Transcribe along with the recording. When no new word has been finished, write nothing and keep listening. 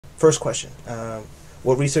first question.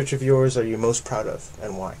 What research of yours are you most proud of,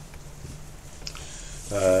 and why?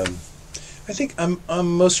 I think I'm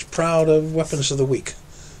most proud of Weapons of the Weak.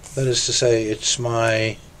 That is to say, it's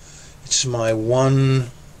my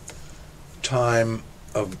one time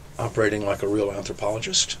of operating like a real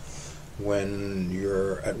anthropologist, when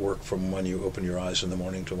you're at work from when you open your eyes in the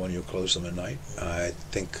morning to when you close them at night. I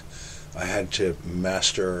think I had to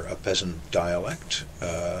master a peasant dialect.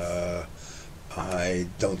 I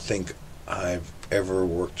don't think I've ever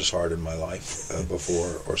worked as hard in my life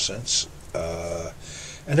before or since.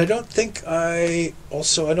 And I don't think I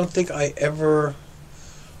ever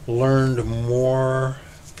learned more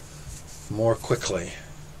quickly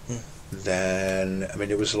than, I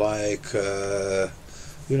mean, it was like,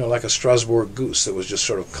 like a Strasbourg goose that was just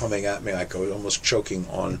sort of coming at me. I was almost choking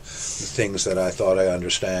on the things that I thought I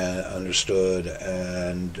understood.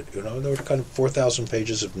 And, there were kind of 4,000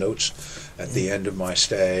 pages of notes at the end of my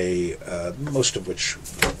stay, most of which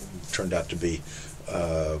turned out to be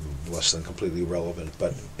less than completely relevant.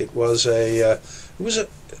 But it was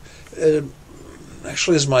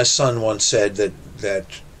actually, as my son once said, that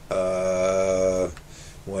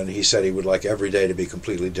when he said he would like every day to be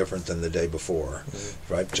completely different than the day before,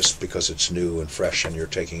 right? Just because it's new and fresh and you're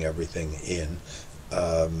taking everything in.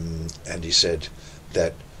 And he said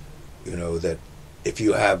that, that if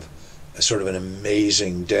you have a sort of an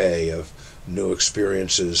amazing day of new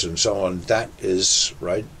experiences and so on, that is,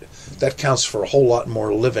 right, that counts for a whole lot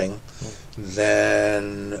more living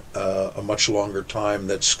than a much longer time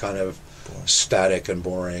that's kind of static and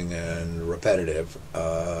boring and repetitive.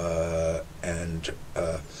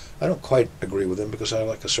 I don't quite agree with him, because I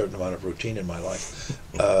like a certain amount of routine in my life.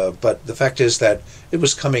 But the fact is that it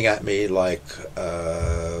was coming at me like,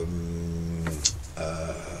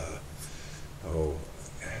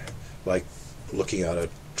 like looking out a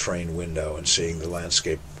train window and seeing the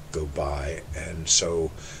landscape go by. And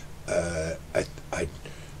so I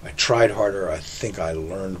tried harder. I think I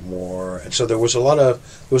learned more, and so there was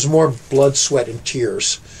more blood, sweat, and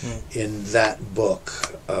tears in that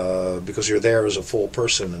book, because you're there as a full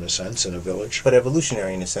person in a sense in a village. But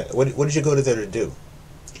evolutionary in a sense. What did you go there to do?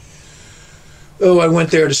 Oh, I went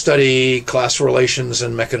there to study class relations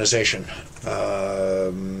and mechanization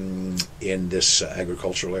in this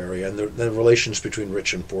agricultural area, and the relations between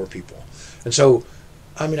rich and poor people. And so,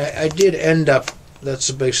 I mean, I did end up.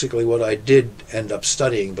 That's basically what I did end up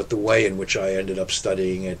studying, but the way in which I ended up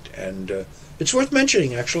studying it, and it's worth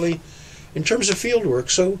mentioning, actually, in terms of field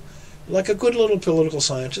work. So, like a good little political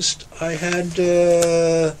scientist, I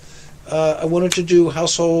wanted to do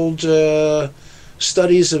household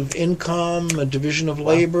studies of income, a division of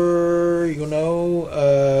labor,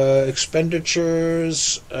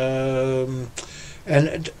 expenditures, and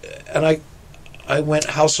I went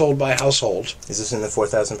household by household. Is this in the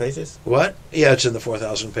 4,000 pages? What? Yeah, it's in the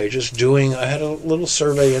 4,000 pages. I had a little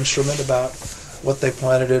survey instrument about what they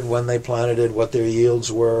planted, when they planted, what their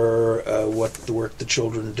yields were, what the work the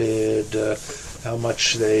children did, how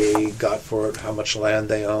much they got for it, how much land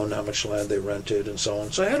they owned, how much land they rented, and so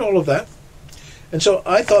on. So I had all of that. And so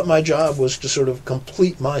I thought my job was to sort of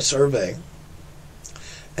complete my survey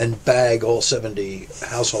and bag all 70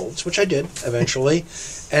 households, which I did eventually.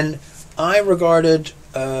 And I regarded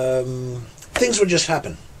things would just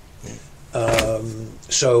happen.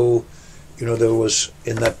 So, there was,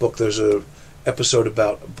 in that book, there's a episode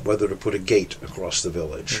about whether to put a gate across the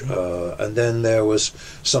village. And then there was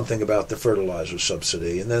something about the fertilizer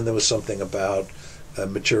subsidy. And then there was something about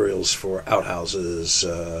materials for outhouses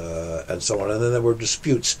and so on. And then there were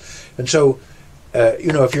disputes. And so,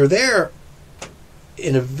 if you're there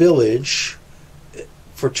in a village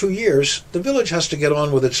for 2 years, the village has to get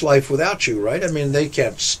on with its life without you, right? I mean, they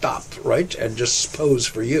can't stop, right, and just pose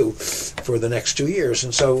for you for the next 2 years.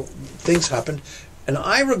 And so things happened. And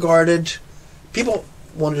people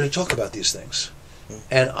wanted to talk about these things.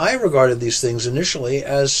 And I regarded these things initially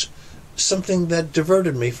as something that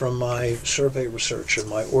diverted me from my survey research and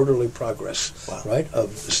my orderly progress, right,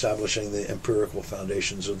 of establishing the empirical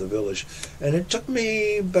foundations of the village. And it took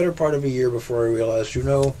me better part of a year before I realized,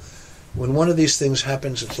 when one of these things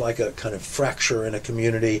happens, it's like a kind of fracture in a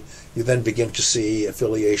community. You then begin to see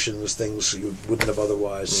affiliations, things you wouldn't have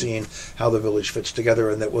otherwise seen, how the village fits together.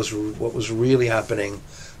 And what was really happening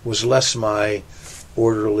was less my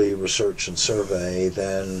orderly research and survey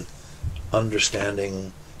than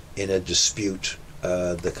understanding in a dispute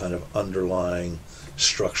the kind of underlying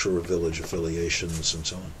structure of village affiliations and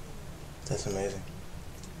so on. That's amazing.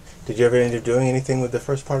 Did you ever end up doing anything with the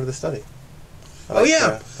first part of the study? You'll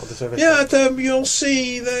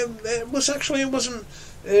see that it wasn't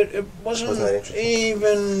it wasn't that interesting?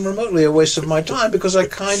 even remotely a waste of my time, because I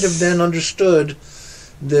kind of then understood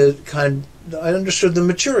I understood the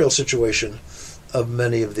material situation of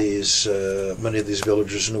many of these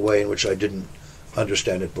villagers in a way in which I didn't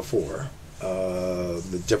understand it before.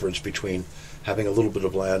 The difference between having a little bit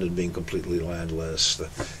of land and being completely landless,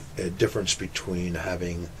 the difference between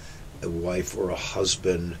having a wife or a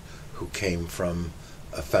husband who came from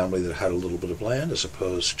a family that had a little bit of land as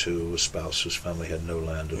opposed to a spouse whose family had no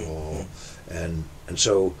land at all. And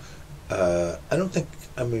so I don't think,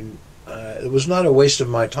 it was not a waste of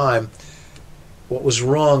my time. What was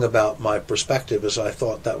wrong about my perspective is I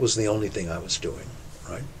thought that was the only thing I was doing,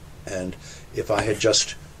 right? And if I had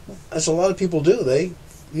just, as a lot of people do, they,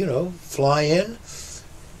 fly in,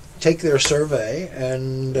 take their survey,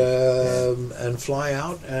 and fly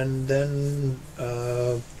out, and then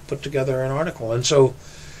put together an article. And so,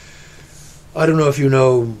 I don't know if you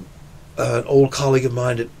know, an old colleague of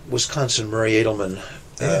mine at Wisconsin, Murray Edelman,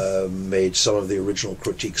 made some of the original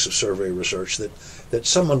critiques of survey research, that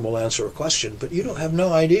someone will answer a question, but you don't have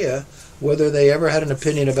no idea whether they ever had an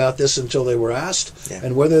opinion about this until they were asked,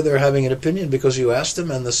 and whether they're having an opinion because you asked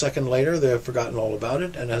them, and the second later they've forgotten all about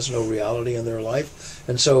it and has no reality in their life.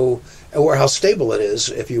 And so, or how stable it is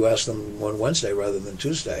if you ask them on Wednesday rather than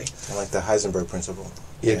Tuesday. Like the Heisenberg principle.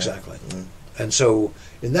 Yeah, exactly. And so,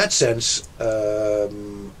 in that sense,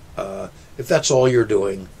 if that's all you're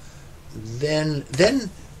doing, then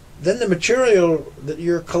the material that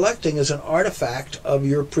you're collecting is an artifact of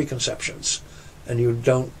your preconceptions, and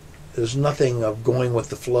there's nothing of going with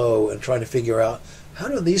the flow and trying to figure out, how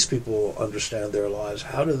do these people understand their lives?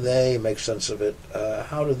 How do they make sense of it?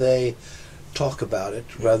 How do they talk about it,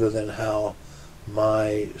 rather than how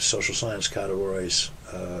my social science categories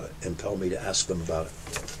impel me to ask them about it.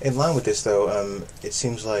 In line with this, though, it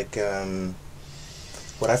seems like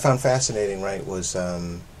what I found fascinating, right, was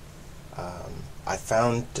I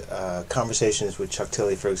found conversations with Chuck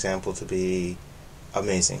Tilley, for example, to be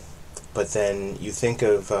amazing. But then you think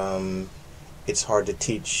of it's hard to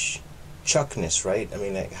teach Chuckness, right? I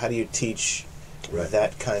mean, how do you teach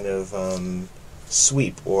that kind of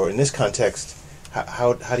sweep? Or in this context,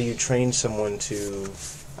 how do you train someone to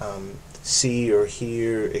see or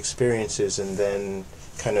hear experiences and then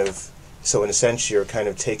kind of, so in a sense you're kind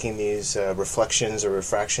of taking these reflections or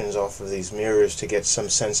refractions off of these mirrors to get some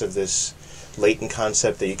sense of this latent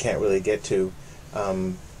concept that you can't really get to,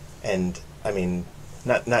 and I mean,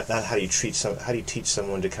 not how do you teach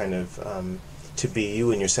someone to kind of to be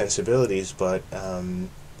you and your sensibilities, but how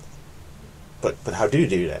do you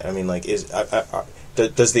do that? I mean, like,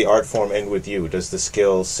 does the art form end with you? Does the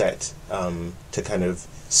skill set to kind of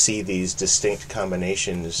see these distinct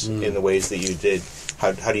combinations in the ways that you did?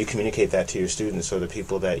 How do you communicate that to your students or the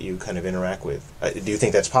people that you kind of interact with? Do you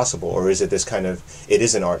think that's possible, or is it this kind of, it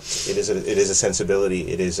is an art, it is a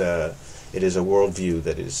sensibility, it is a worldview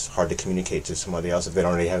that is hard to communicate to somebody else if they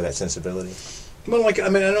don't already have that sensibility? Well, I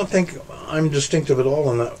don't think I'm distinctive at all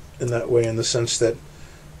in that way, in the sense that,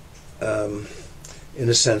 in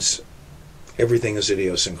a sense, everything is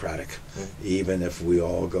idiosyncratic. Even if we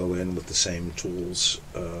all go in with the same tools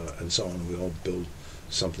and so on, we all build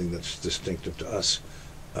something that's distinctive to us.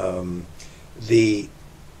 But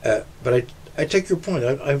I take your point.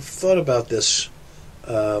 I've thought about this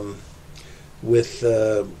with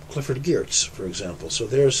Clifford Geertz, for example. So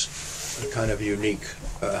there's a kind of unique,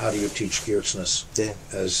 how do you teach Geertzness,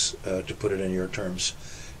 as to put it in your terms.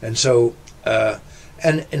 And so,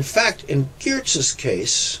 and in fact, in Geertz's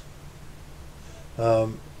case,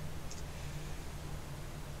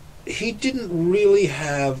 he didn't really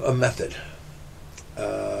have a method,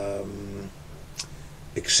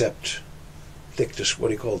 except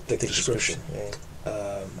what he called thick description. Yeah.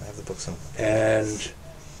 I have the book somewhere.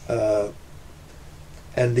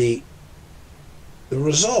 And the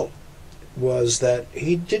result was that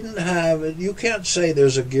he didn't have. You can't say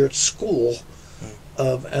there's a Geertz school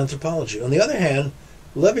of anthropology. On the other hand,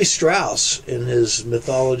 Levi-Strauss, in his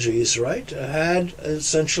mythologies, right, had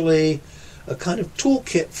essentially a kind of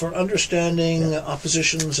toolkit for understanding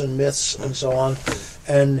oppositions and myths and so on.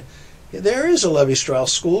 And there is a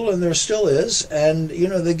Levi-Strauss school, and there still is. And,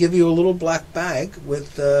 they give you a little black bag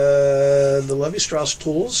with the Levi-Strauss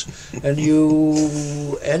tools, and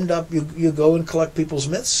you end up, you go and collect people's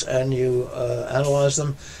myths, and you analyze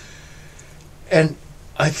them. And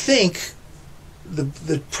I think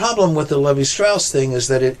the problem with the Levi-Strauss thing is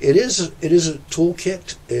that it is a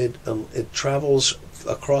toolkit. It travels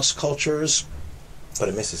across cultures, but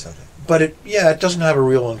it misses something. But it doesn't have a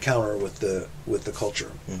real encounter with the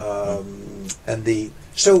culture.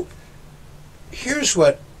 So here's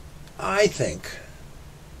what I think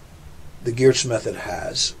the Geertz method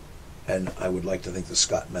has, and I would like to think the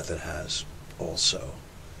Scott method has also,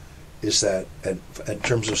 is that in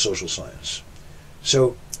terms of social science.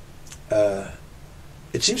 So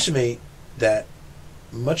it seems to me that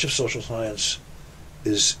much of social science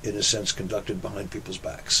is, in a sense, conducted behind people's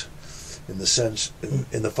backs, in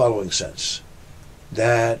the following sense,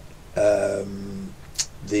 that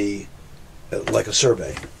like a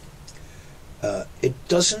survey, it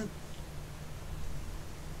doesn't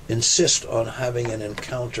insist on having an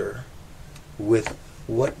encounter with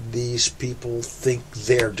what these people think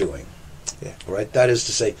they're doing. Yeah. Right? That is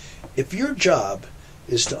to say, if your job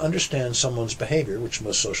is to understand someone's behavior, which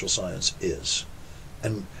most social science is,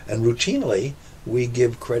 and routinely we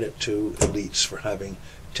give credit to elites for having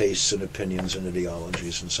tastes and opinions and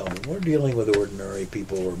ideologies and so on. When we're dealing with ordinary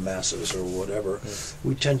people or masses or whatever,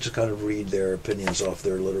 we tend to kind of read their opinions off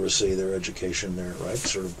their literacy, their education, their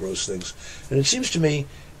sort of gross things. And it seems to me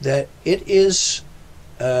that it is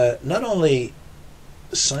not only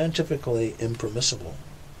scientifically impermissible,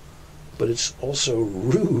 but it's also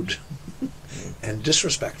rude and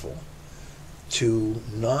disrespectful to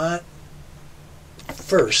not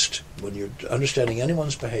first, when you're understanding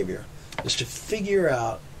anyone's behavior, is to figure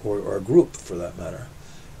out, or a group for that matter,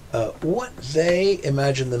 what they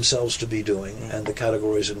imagine themselves to be doing and the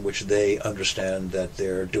categories in which they understand that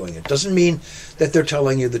they're doing it. Doesn't mean that they're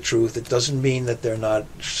telling you the truth. It doesn't mean that they're not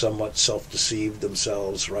somewhat self-deceived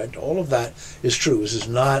themselves, right? All of that is true. This is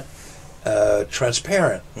not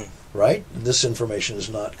transparent, right? This information is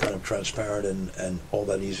not kind of transparent and all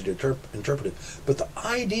that easy to interpret it. But the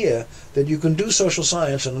idea that you can do social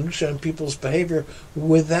science and understand people's behavior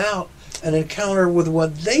without an encounter with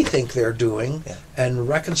what they think they're doing and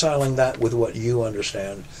reconciling that with what you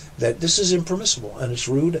understand, that this is impermissible and it's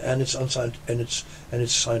rude and it's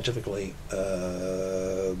it's scientifically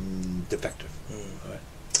defective.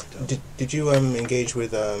 Right? Did you engage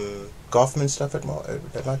with Goffman stuff at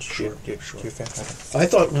much? Sure. You're a fan? Okay. I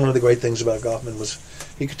thought one of the great things about Goffman was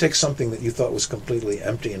he could take something that you thought was completely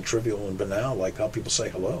empty and trivial and banal, like how people say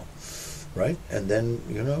hello, right? And then,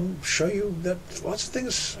 show you that lots of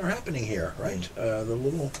things are happening here, right?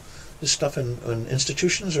 This stuff in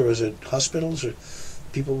institutions, or is it hospitals, or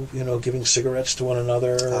people, giving cigarettes to one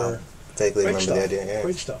another. Vaguely remember the idea. Yeah.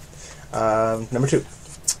 Great stuff. Number 2.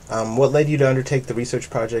 What led you to undertake the research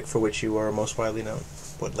project for which you are most widely known?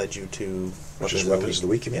 What led you to Which is Weapons of the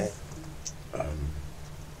Week, you mean? Yeah.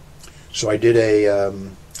 So I did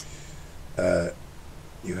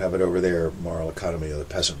you have it over there, Moral Economy of the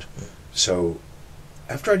Peasant. So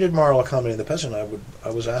after I did Moral Economy of the Peasant, I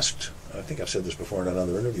was asked, I think I've said this before in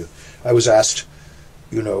another interview, I was asked,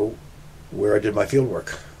 where I did my field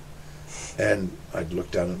work. And I'd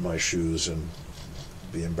look down at my shoes and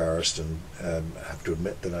be embarrassed and have to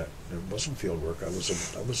admit that it wasn't field work. I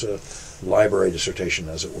was a library dissertation,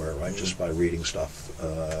 as it were, right? Just by reading stuff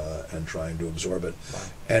and trying to absorb it. Wow.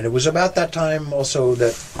 And it was about that time also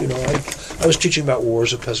that I was teaching about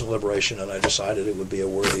wars of peasant liberation, and I decided it would be a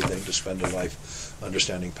worthy thing to spend a life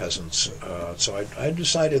understanding peasants. So I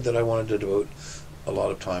decided that I wanted to devote a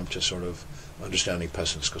lot of time to sort of understanding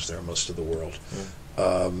peasants, because they're most of the world.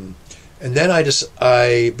 And then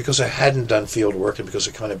because I hadn't done field work, and because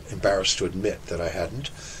I kind of embarrassed to admit that I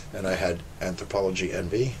hadn't, and I had anthropology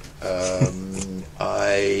envy,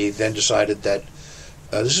 I then decided that,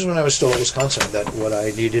 this is when I was still at Wisconsin, that what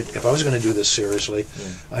I needed, if I was going to do this seriously,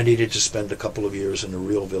 I needed to spend a couple of years in a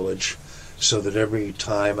real village, so that every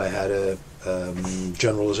time I had a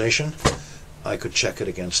generalization, I could check it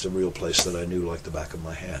against a real place that I knew like the back of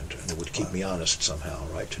my hand, and it would keep me honest somehow,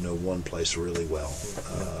 right? To know one place really well,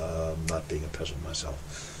 not being a peasant myself.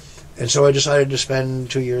 And so I decided to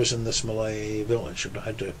spend 2 years in this Malay village, and I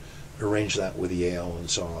had to arrange that with Yale and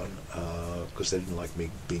so on, because they didn't like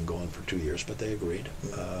me being gone for 2 years, but they agreed.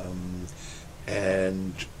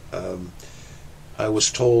 I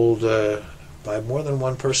was told by more than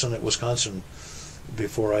one person at Wisconsin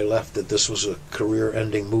before I left that this was a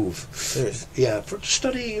career-ending move. Seriously? Yeah, to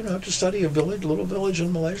study a little village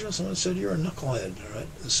in Malaysia. Someone said, "You're a knucklehead, right?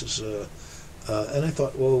 This is," and I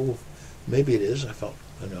thought, well, maybe it is. I felt,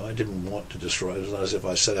 I didn't want to destroy. It was not as if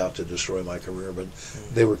I set out to destroy my career, but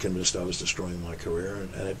they were convinced I was destroying my career,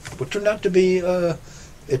 and it turned out to be.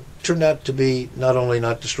 It turned out to be not only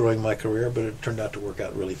not destroying my career, but it turned out to work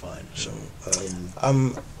out really fine. So,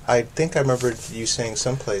 I think I remember you saying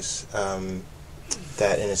someplace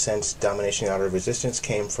that, in a sense, Domination Out of Resistance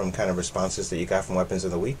came from kind of responses that you got from Weapons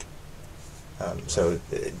of the Week. So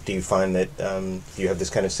do you find that you have this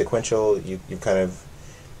kind of sequential, you kind of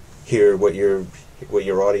hear what your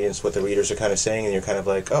audience, what the readers are kind of saying, and you're kind of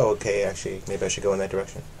like, oh, okay, actually, maybe I should go in that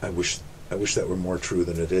direction? I wish I wish that were more true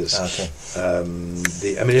than it is. Okay.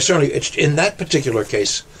 It's certainly, it's in that particular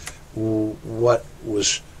case, what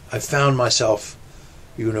was, I found myself,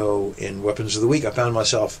 in Weapons of the Week, I found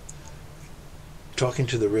myself talking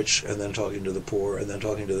to the rich and then talking to the poor and then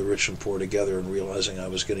talking to the rich and poor together and realizing I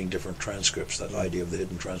was getting different transcripts, that idea of the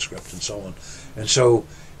hidden transcript and so on. And so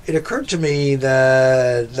it occurred to me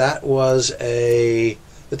that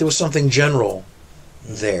there was something general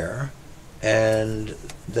there, and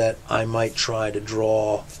that I might try to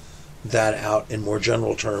draw that out in more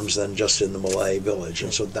general terms than just in the Malay village.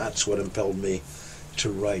 And so that's what impelled me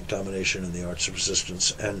to write Domination in the Arts of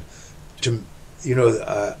Resistance. And to,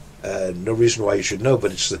 no reason why you should know,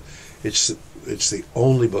 but it's the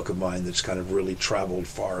only book of mine that's kind of really traveled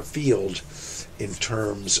far afield in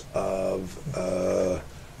terms of,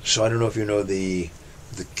 so I don't know if you know the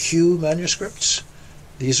Q manuscripts.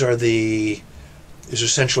 These are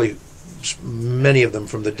essentially many of them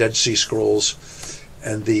from the Dead Sea Scrolls,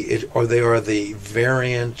 and they are the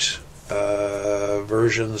variant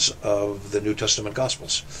versions of the New Testament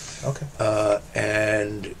Gospels. Okay.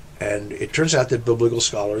 And it turns out that biblical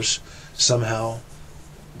scholars somehow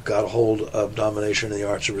got a hold of Domination in the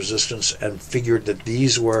Arts of Resistance and figured that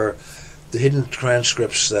these were the hidden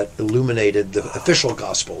transcripts that illuminated the official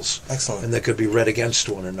Gospels. Excellent. And that could be read against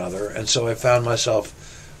one another. And so I found myself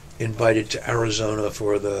invited to Arizona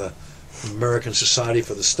for the American Society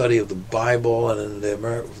for the Study of the Bible and the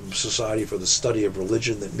American Society for the Study of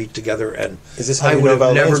Religion that meet together. And is this how I you would know have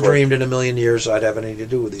about never Lane's dreamed work? in a million years I'd have anything to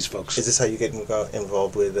do with these folks. Is this how you get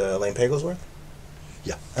involved with Elaine Pagels' work?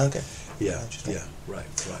 Yeah. Okay. Yeah. Interesting. Yeah. Right.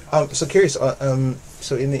 So curious.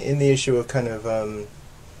 So in the issue of kind of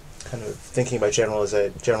thinking about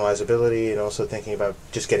generalizability and also thinking about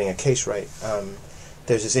just getting a case right,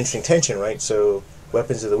 there's this interesting tension, right? So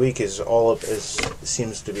Weapons of the Week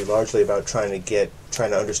seems to be largely about trying to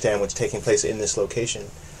understand what's taking place in this location,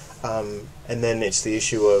 and then it's the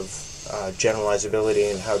issue of generalizability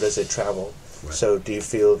and how does it travel. Right. So do you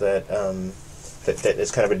feel that that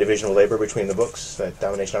it's kind of a division of labor between the books? That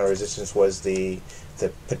Domination or Resistance was the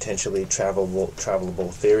potentially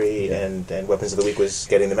travelable theory, yeah. and Weapons of the Week was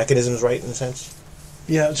getting the mechanisms right in a sense.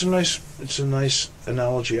 Yeah, it's a nice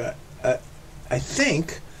analogy. I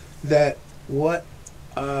think that what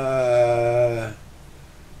I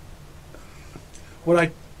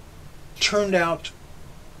turned out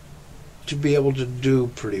to be able to do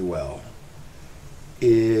pretty well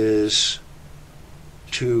is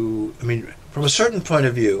from a certain point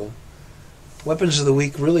of view, Weapons of the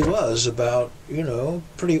Week really was about,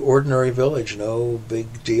 pretty ordinary village, no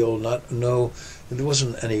big deal, it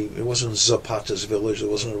wasn't Zapata's village, there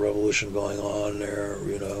wasn't a revolution going on there,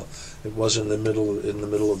 it wasn't in the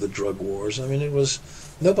middle of the drug wars.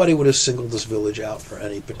 Nobody would have singled this village out for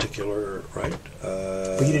any particular, right?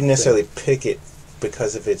 But you didn't necessarily pick it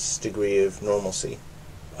because of its degree of normalcy.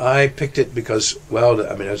 I picked it because, I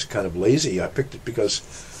was kind of lazy. I picked it because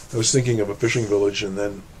I was thinking of a fishing village, and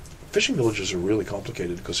then fishing villages are really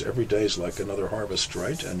complicated because every day is like another harvest,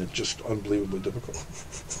 right? And it's just unbelievably difficult.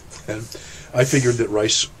 And I figured that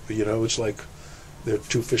rice, it's like there are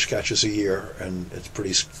 2 fish catches a year, and it's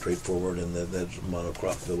pretty straightforward in that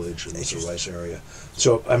monocrop village and it's a rice area.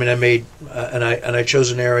 So, I made, and I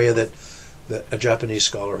chose an area that a Japanese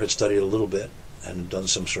scholar had studied a little bit and done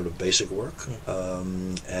some sort of basic work,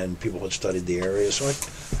 and people had studied the area. So I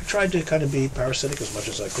tried to kind of be parasitic as much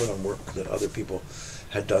as I could on work that other people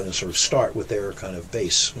had done and sort of start with their kind of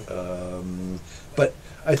base. But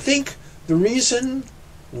I think the reason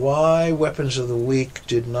why Weapons of the Week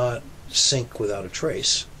did not sink without a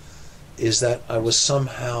trace is that I was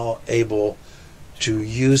somehow able to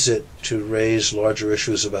use it to raise larger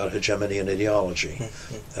issues about hegemony and ideology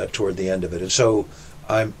toward the end of it. And so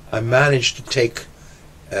I managed to take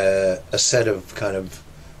a set of kind of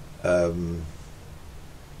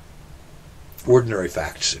ordinary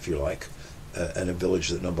facts, if you like, in a village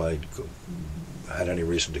that nobody had any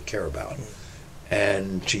reason to care about,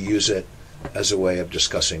 and to use it as a way of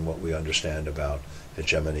discussing what we understand about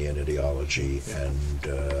hegemony and ideology and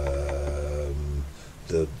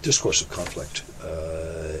the discourse of conflict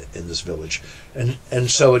in this village. And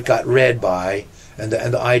so it got read by, and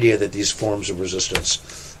the idea that these forms of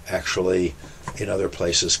resistance actually in other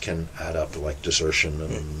places can add up, like desertion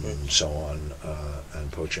and so on,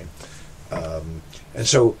 and poaching. And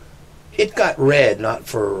so it got read not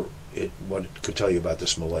for what it could tell you about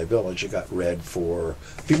this Malay village. It got read for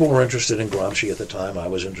people who were interested in Gramsci at the time. I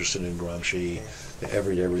was interested in Gramsci, the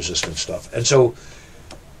everyday resistance stuff. And so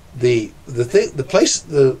the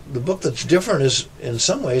book that's different is in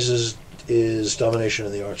some ways is Domination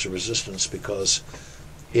in the Arts of Resistance, because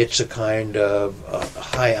it's a kind of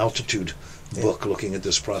high altitude book looking at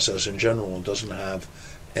this process in general. It doesn't have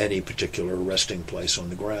any particular resting place on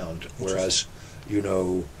the ground. Whereas,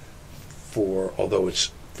 although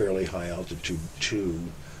it's fairly high altitude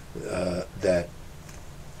too, that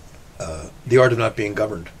The Art of Not Being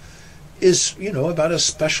Governed is, about a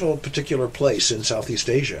special particular place in Southeast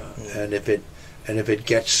Asia. And if it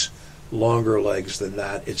gets longer legs than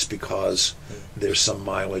that, it's because there's some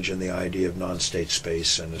mileage in the idea of non-state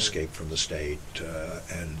space and escape from the state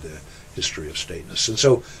and the history of stateness. And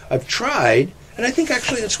so I've tried, and I think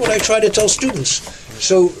actually that's what I try to tell students.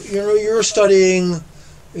 So, you're studying,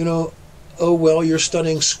 you're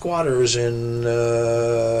studying squatters in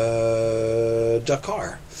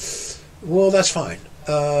Dakar. Well, that's fine.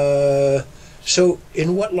 So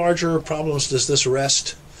in what larger problems does this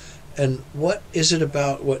rest? And what is it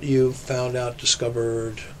about what you found out,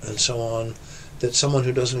 discovered, and so on, that someone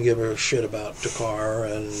who doesn't give a shit about Dakar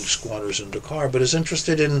and squatters in Dakar, but is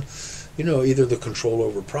interested in, either the control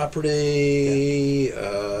over property,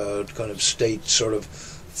 kind of state sort of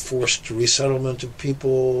forced resettlement of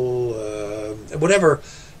people, whatever.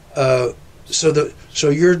 So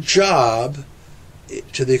your job,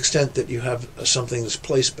 to the extent that you have something that's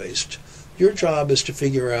place-based, your job is to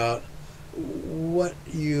figure out what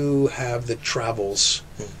you have that travels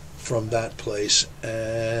from that place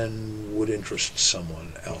and would interest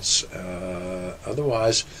someone else.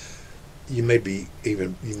 Otherwise, you may be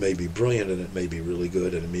brilliant, and it may be really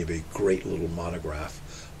good, and it may be a great little monograph,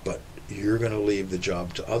 but you're going to leave the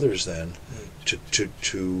job to others then to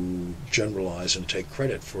generalize and take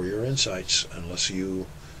credit for your insights, unless you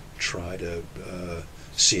try to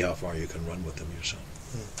see how far you can run with them yourself.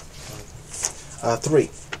 3.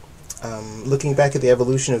 Looking back at the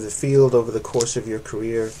evolution of the field over the course of your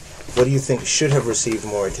career, what do you think should have received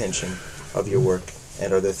more attention of your work?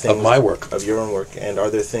 And are there things of my work, of your own work? And are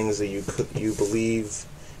there things that you believe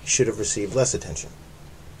should have received less attention,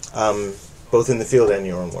 both in the field and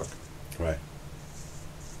your own work? Right.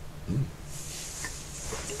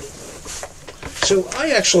 So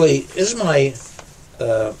I actually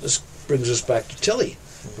this brings us back to Tilly,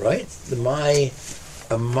 right? My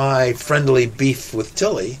friendly beef with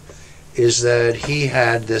Tilly is that he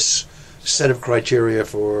had this set of criteria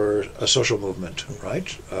for a social movement,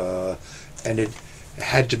 right? And it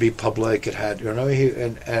had to be public. It had,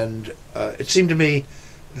 it seemed to me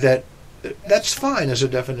that that's fine as a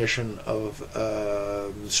definition of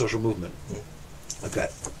social movement. Okay,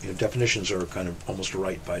 definitions are kind of almost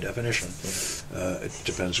right by definition. It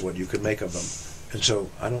depends what you can make of them. And so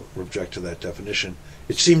I don't object to that definition.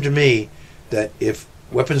 It seemed to me that if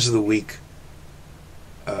Weapons of the Week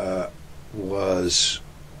was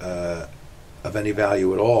of any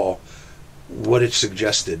value at all, what it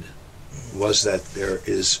suggested was that there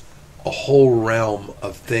is a whole realm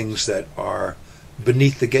of things that are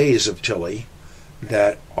beneath the gaze of Tilly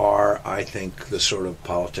that are, I think, the sort of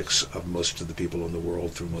politics of most of the people in the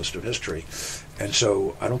world through most of history. And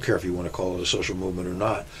so I don't care if you want to call it a social movement or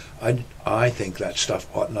not. I think that stuff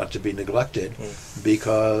ought not to be neglected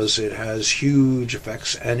because it has huge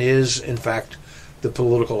effects and is, in fact, the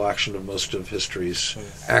political action of most of history's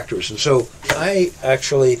actors. And so I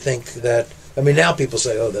actually think that, now people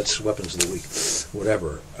say, oh, that's Weapons of the Week,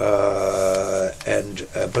 whatever.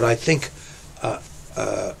 But I think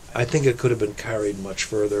it could have been carried much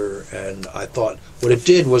further, and I thought what it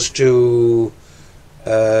did was to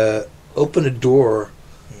open a door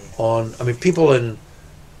on, people in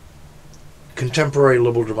contemporary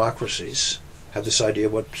liberal democracies have this idea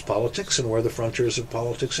of what's politics and where the frontiers of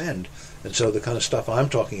politics end. And so the kind of stuff I'm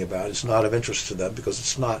talking about is not of interest to them because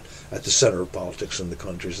it's not at the center of politics in the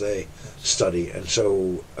countries they study. And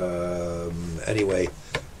so, anyway,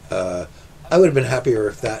 I would have been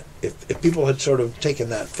happier if people had sort of taken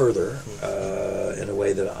that further in a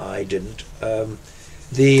way that I didn't.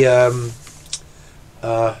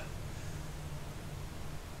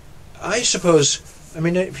 I suppose,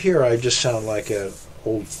 here I just sound like an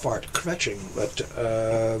old fart kvetching, but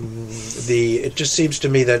it just seems to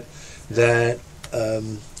me that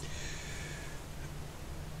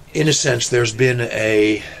in a sense there's been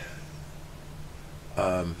the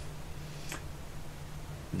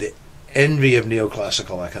envy of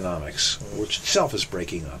neoclassical economics, which itself is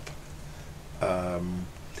breaking up,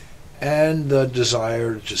 and the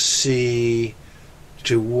desire to see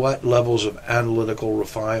to what levels of analytical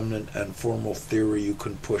refinement and formal theory you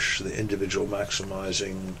can push the individual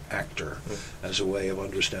maximizing actor as a way of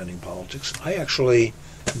understanding politics. I actually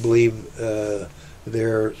believe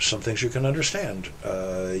there are some things you can understand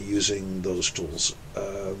using those tools.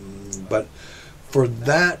 But for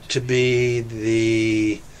that to be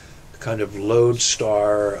the kind of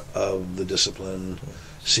lodestar of the discipline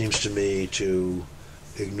seems to me to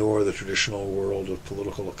ignore the traditional world of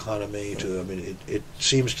political economy. It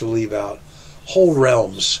seems to leave out whole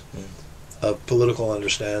realms of political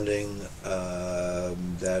understanding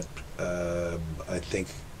that I think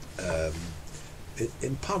it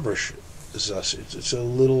impoverishes us. It's a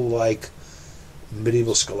little like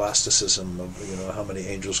medieval scholasticism of how many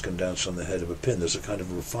angels can dance on the head of a pin. There's a kind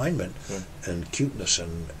of refinement and cuteness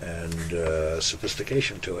and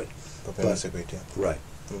sophistication to it. Okay, that's a great deal. Right.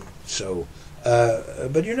 So,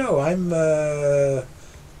 but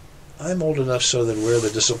I'm old enough so that where the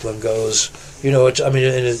discipline goes, in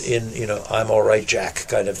I'm all right, Jack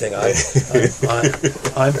kind of thing.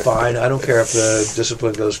 I'm fine. I don't care if the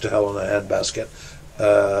discipline goes to hell in a handbasket.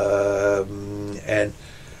 And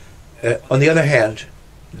on the other hand,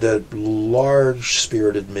 the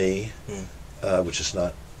large-spirited me, which is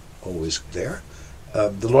not always there,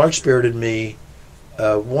 the large-spirited me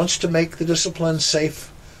wants to make the discipline safe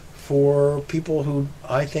for people who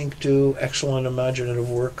I think do excellent imaginative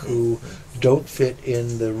work, who don't fit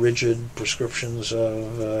in the rigid prescriptions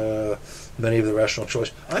of many of the rational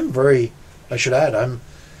choice. I should add,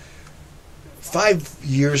 8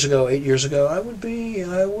 years ago, I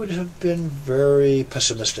would have been very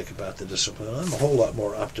pessimistic about the discipline. I'm a whole lot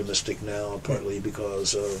more optimistic now, partly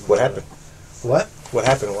because of... What happened? What? What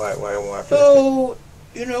happened? Why more optimistic? Oh,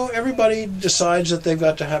 everybody decides that they've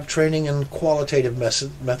got to have training in qualitative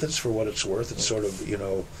methods for what it's worth. It's sort of,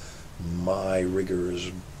 my rigor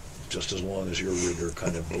is just as long as your rigor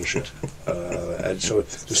kind of bullshit. And so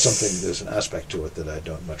there's an aspect to it that I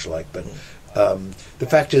don't much like. But the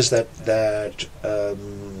fact is that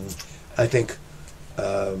I think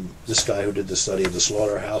this guy who did the study of the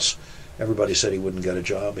slaughterhouse, everybody said he wouldn't get a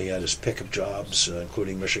job. He had his pick of jobs,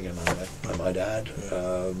 including Michigan, I might add.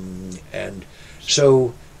 And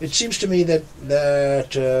so it seems to me that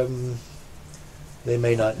they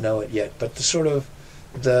may not know it yet, but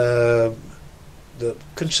the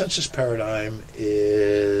consensus paradigm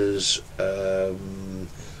is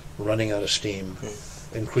running out of steam,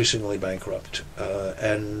 increasingly bankrupt,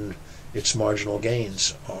 and its marginal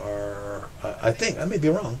gains are, I think, I may be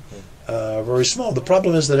wrong, very small. The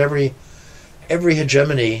problem is that every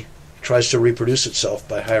hegemony tries to reproduce itself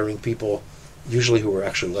by hiring people, usually who are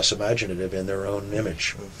actually less imaginative in their own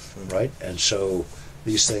image, right? And so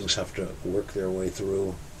these things have to work their way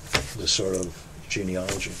through this sort of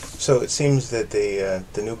genealogy. So it seems that the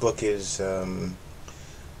new book is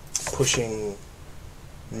pushing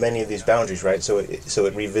many of these boundaries, right? So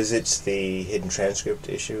it revisits the hidden transcript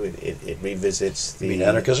issue. It revisits the... You mean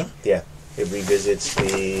anarchism? Yeah. It revisits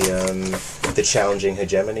the challenging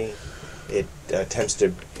hegemony. It attempts to...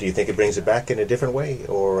 Do you think it brings it back in a different way,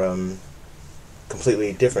 or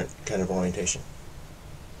completely different kind of orientation?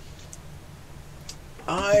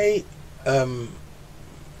 In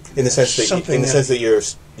the sense that you're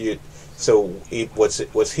so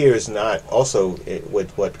what's here is not also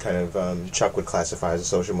what kind of Chuck would classify as a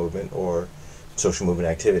social movement or social movement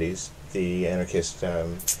activities. The anarchist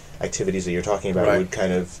activities that you're talking about would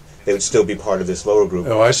kind of, they would still be part of this lower group.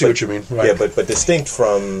 Oh, I see what you mean. Right. Yeah, but distinct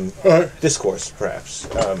from discourse, perhaps,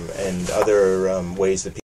 and other ways that people